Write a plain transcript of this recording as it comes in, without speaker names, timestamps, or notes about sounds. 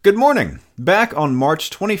Good morning! Back on March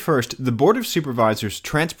 21st, the Board of Supervisors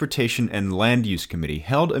Transportation and Land Use Committee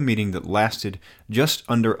held a meeting that lasted just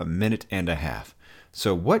under a minute and a half.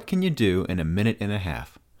 So what can you do in a minute and a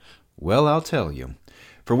half? Well, I'll tell you.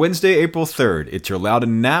 For Wednesday, April 3rd, it's your Loud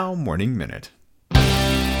and Now Morning Minute.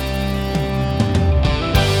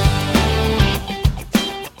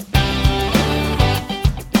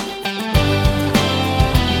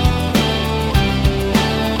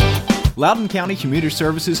 Loudoun County Commuter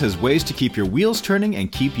Services has ways to keep your wheels turning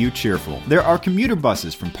and keep you cheerful. There are commuter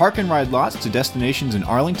buses from park and ride lots to destinations in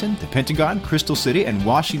Arlington, the Pentagon, Crystal City, and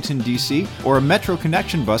Washington, D.C., or a Metro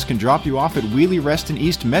Connection bus can drop you off at Wheelie-Reston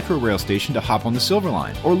East Metro Rail Station to hop on the Silver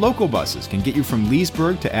Line. Or local buses can get you from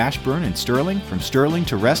Leesburg to Ashburn and Sterling, from Sterling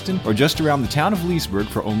to Reston, or just around the town of Leesburg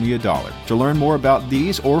for only $1. To learn more about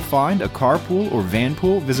these or find a carpool or van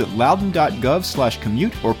pool, visit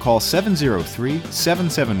loudoun.gov/commute or call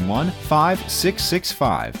 703-771-5665.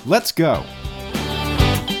 Let's go!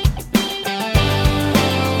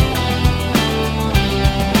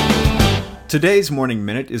 Today's Morning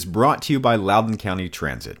Minute is brought to you by Loudoun County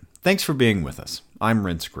Transit. Thanks for being with us. I'm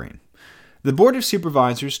Rence Green. The Board of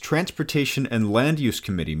Supervisors Transportation and Land Use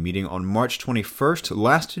Committee meeting on March 21st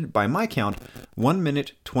lasted, by my count, 1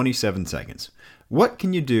 minute 27 seconds. What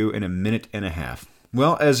can you do in a minute and a half?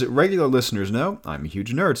 Well, as regular listeners know, I'm a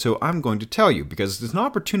huge nerd, so I'm going to tell you, because it's an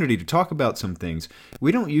opportunity to talk about some things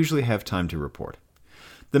we don't usually have time to report.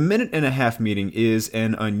 The minute and a half meeting is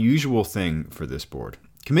an unusual thing for this board.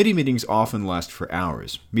 Committee meetings often last for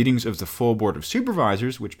hours. Meetings of the full Board of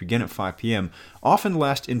Supervisors, which begin at 5 p.m., often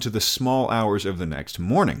last into the small hours of the next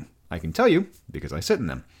morning. I can tell you, because I sit in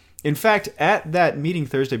them. In fact, at that meeting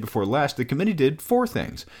Thursday before last, the committee did 4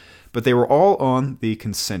 things, but they were all on the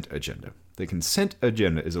consent agenda. The consent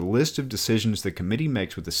agenda is a list of decisions the committee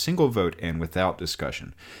makes with a single vote and without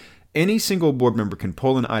discussion. Any single board member can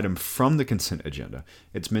pull an item from the consent agenda.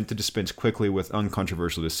 It's meant to dispense quickly with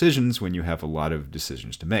uncontroversial decisions when you have a lot of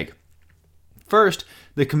decisions to make. First,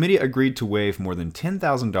 the committee agreed to waive more than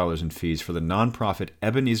 $10,000 in fees for the nonprofit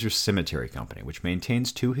Ebenezer Cemetery Company, which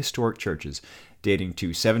maintains 2 historic churches dating to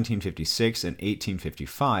 1756 and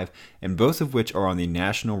 1855, and both of which are on the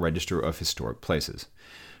National Register of Historic Places.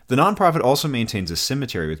 The nonprofit also maintains a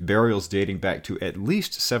cemetery with burials dating back to at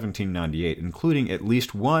least 1798, including at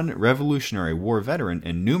least one Revolutionary War veteran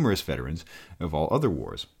and numerous veterans of all other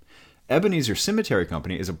wars. Ebenezer Cemetery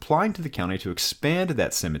Company is applying to the county to expand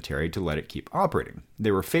that cemetery to let it keep operating.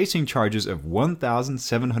 They were facing charges of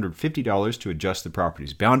 $1,750 to adjust the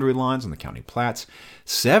property's boundary lines on the county plats,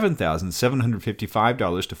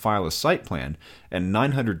 $7,755 to file a site plan, and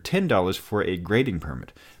 $910 for a grading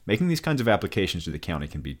permit. Making these kinds of applications to the county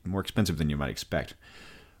can be more expensive than you might expect.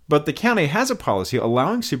 But the county has a policy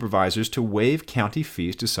allowing supervisors to waive county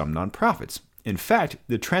fees to some nonprofits. In fact,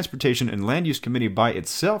 the Transportation and Land Use Committee by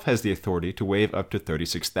itself has the authority to waive up to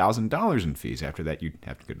 $36,000 in fees. After that, you'd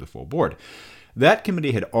have to go to the full board. That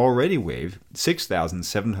committee had already waived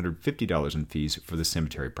 $6,750 in fees for the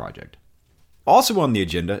cemetery project. Also on the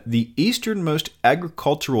agenda, the easternmost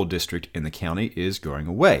agricultural district in the county is going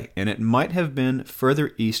away, and it might have been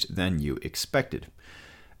further east than you expected.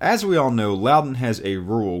 As we all know, Loudoun has a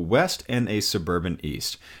rural west and a suburban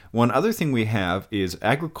east. One other thing we have is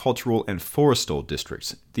agricultural and forestal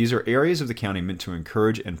districts. These are areas of the county meant to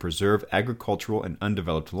encourage and preserve agricultural and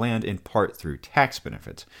undeveloped land, in part through tax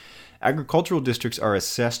benefits. Agricultural districts are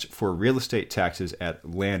assessed for real estate taxes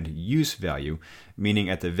at land use value, meaning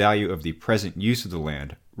at the value of the present use of the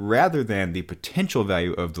land, rather than the potential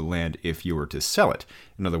value of the land if you were to sell it.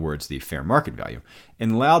 In other words, the fair market value.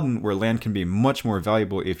 In Loudoun, where land can be much more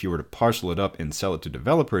valuable if you were to parcel it up and sell it to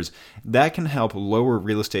developers, that can help lower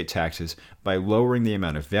real estate taxes by lowering the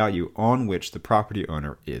amount of value on which the property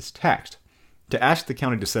owner is taxed. To ask the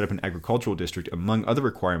county to set up an agricultural district, among other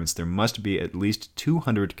requirements, there must be at least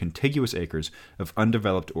 200 contiguous acres of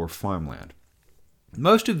undeveloped or farmland.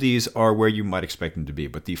 Most of these are where you might expect them to be,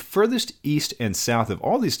 but the furthest east and south of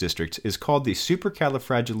all these districts is called the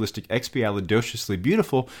Supercalifragilisticexpialidociously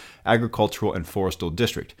Beautiful Agricultural and Forestal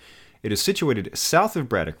District. It is situated south of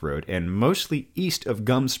Braddock Road and mostly east of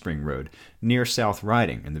Gum Spring Road, near South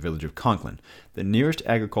Riding in the village of Conklin. The nearest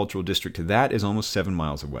agricultural district to that is almost 7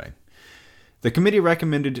 miles away. The committee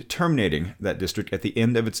recommended terminating that district at the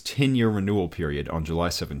end of its 10-year renewal period on July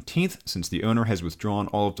 17th, since the owner has withdrawn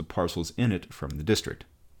all of the parcels in it from the district.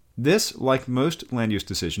 This, like most land use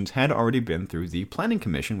decisions, had already been through the Planning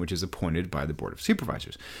Commission, which is appointed by the Board of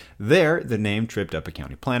Supervisors. There, the name tripped up a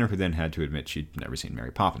county planner who then had to admit she'd never seen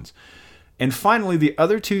Mary Poppins. And finally, the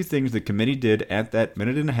other two things the committee did at that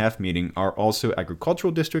minute-and-a-half meeting are also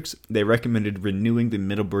agricultural districts. They recommended renewing the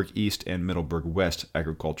Middleburg East and Middleburg West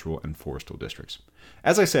agricultural and forestal districts.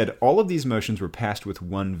 As I said, all of these motions were passed with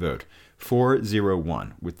one vote,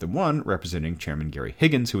 4-0-1, with the one representing Chairman Gary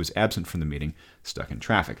Higgins, who was absent from the meeting, stuck in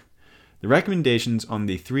traffic. The recommendations on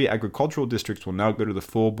the three agricultural districts will now go to the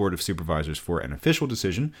full Board of Supervisors for an official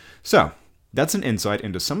decision. So, that's an insight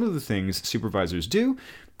into some of the things supervisors do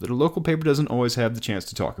that a local paper doesn't always have the chance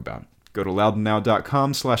to talk about. Go to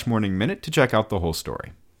loudounnow.com/morningminute to check out the whole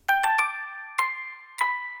story.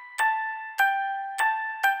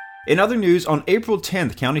 In other news, on April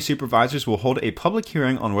 10th, county supervisors will hold a public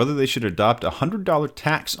hearing on whether they should adopt a $100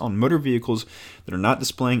 tax on motor vehicles that are not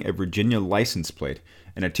displaying a Virginia license plate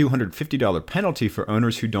and a $250 penalty for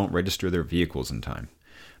owners who don't register their vehicles in time.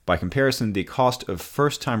 By comparison, the cost of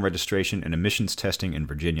first-time registration and emissions testing in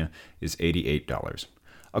Virginia is $88.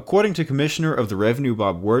 According to Commissioner of the Revenue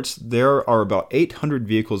Bob Wertz, there are about 800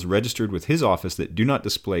 vehicles registered with his office that do not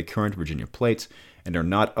display current Virginia plates and are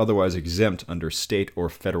not otherwise exempt under state or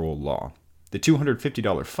federal law. The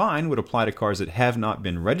 $250 fine would apply to cars that have not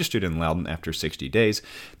been registered in Loudoun after 60 days,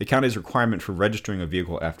 the county's requirement for registering a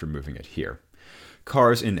vehicle after moving it here.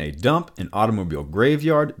 Cars in a dump, an automobile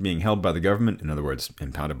graveyard, being held by the government, in other words,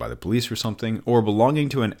 impounded by the police or something, or belonging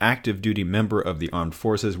to an active duty member of the armed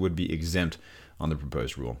forces would be exempt on the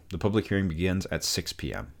proposed rule. The public hearing begins at 6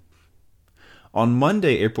 p.m. On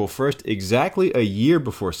Monday, April 1st, exactly a year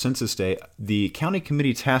before Census Day, the county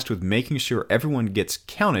committee tasked with making sure everyone gets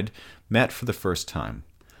counted met for the first time.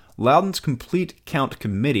 Loudoun's Complete Count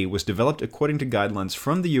Committee was developed according to guidelines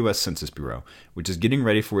from the U.S. Census Bureau, which is getting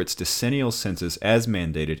ready for its decennial census as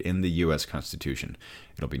mandated in the U.S. Constitution.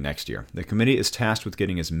 It'll be next year. The committee is tasked with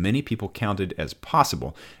getting as many people counted as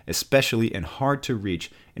possible, especially in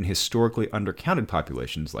hard-to-reach and historically undercounted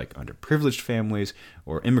populations like underprivileged families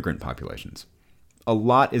or immigrant populations. A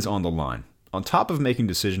lot is on the line. On top of making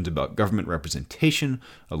decisions about government representation,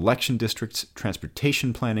 election districts,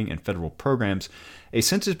 transportation planning, and federal programs, a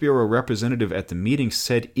Census Bureau representative at the meeting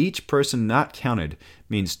said each person not counted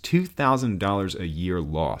means $2,000 a year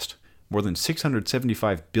lost. More than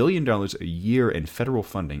 $675 billion a year in federal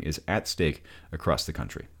funding is at stake across the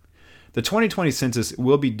country. The 2020 census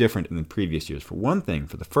will be different than previous years. For one thing,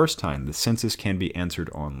 for the first time, the census can be answered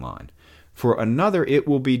online. For another, it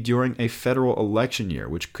will be during a federal election year,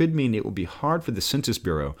 which could mean it will be hard for the Census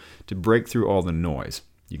Bureau to break through all the noise.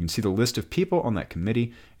 You can see the list of people on that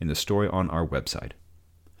committee in the story on our website.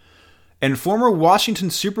 And former Washington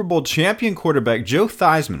Super Bowl champion quarterback Joe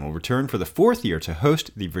Theismann will return for the fourth year to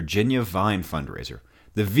host the Virginia Vine fundraiser.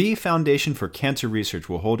 The V Foundation for Cancer Research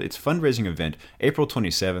will hold its fundraising event April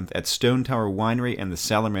 27th at Stone Tower Winery and the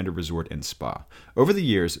Salamander Resort and Spa. Over the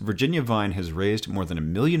years, Virginia Vine has raised more than $1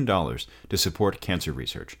 million to support cancer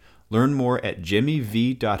research. Learn more at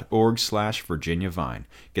jimmyv.org/VirginiaVine.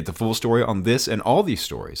 Get the full story on this and all these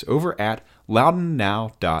stories over at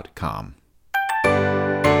loudounnow.com.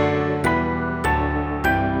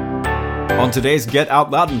 On today's Get Out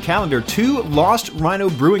Loudoun calendar, two Lost Rhino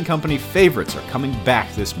Brewing Company favorites are coming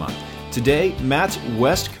back this month. Today, Matt's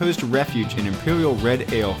West Coast Refuge, an Imperial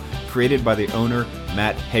Red Ale created by the owner,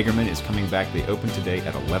 Matt Hagerman, is coming back. They open today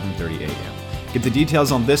at 11:30 a.m. Get the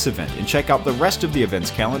details on this event and check out the rest of the events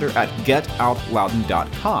calendar at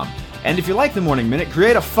getoutloudon.com. And if you like the Morning Minute,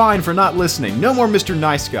 create a fine for not listening. No more Mr.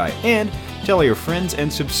 Nice Guy. And tell all your friends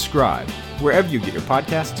and subscribe wherever you get your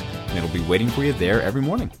podcasts, and it'll be waiting for you there every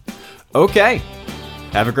morning. Okay,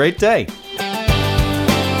 have a great day.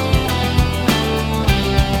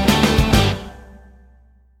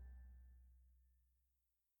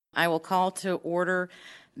 I will call to order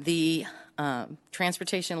the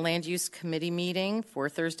Transportation Land Use Committee meeting for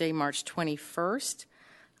Thursday, March 21st.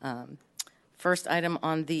 First item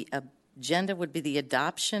on the agenda would be the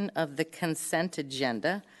adoption of the consent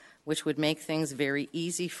agenda, which would make things very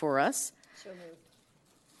easy for us. So moved.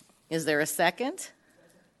 Is there a second?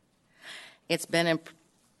 It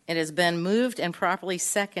has been moved and properly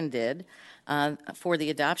seconded for the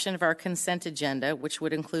adoption of our consent agenda, which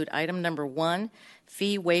would include item number 1,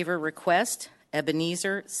 fee waiver request,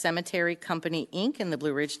 Ebenezer Cemetery Company, Inc. in the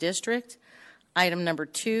Blue Ridge District. Item number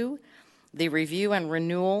 2, the review and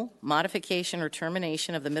renewal, modification, or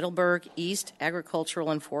termination of the Middleburg East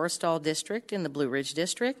Agricultural and Forestal District in the Blue Ridge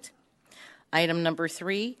District. Item number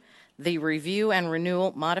 3, the review and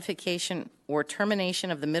renewal, modification, or termination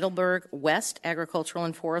of the Middleburg West Agricultural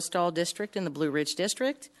and Forestal District in the Blue Ridge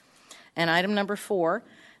District. And item number 4,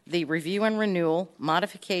 the review and renewal,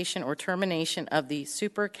 modification, or termination of the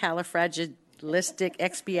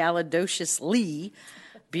supercalifragilisticexpialidocious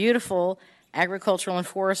beautiful Agricultural and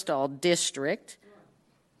Forestall District.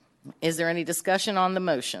 Is there any discussion on the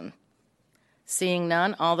motion? Seeing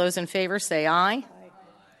none, all those in favor say aye. Aye.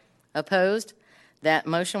 Opposed? That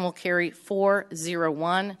motion will carry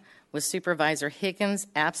 4-0-1 with Supervisor Higgins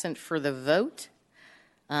absent for the vote.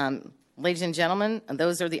 Ladies and gentlemen,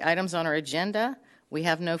 those are the items on our agenda. We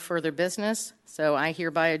have no further business, so I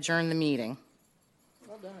hereby adjourn the meeting.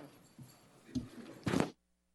 Well done.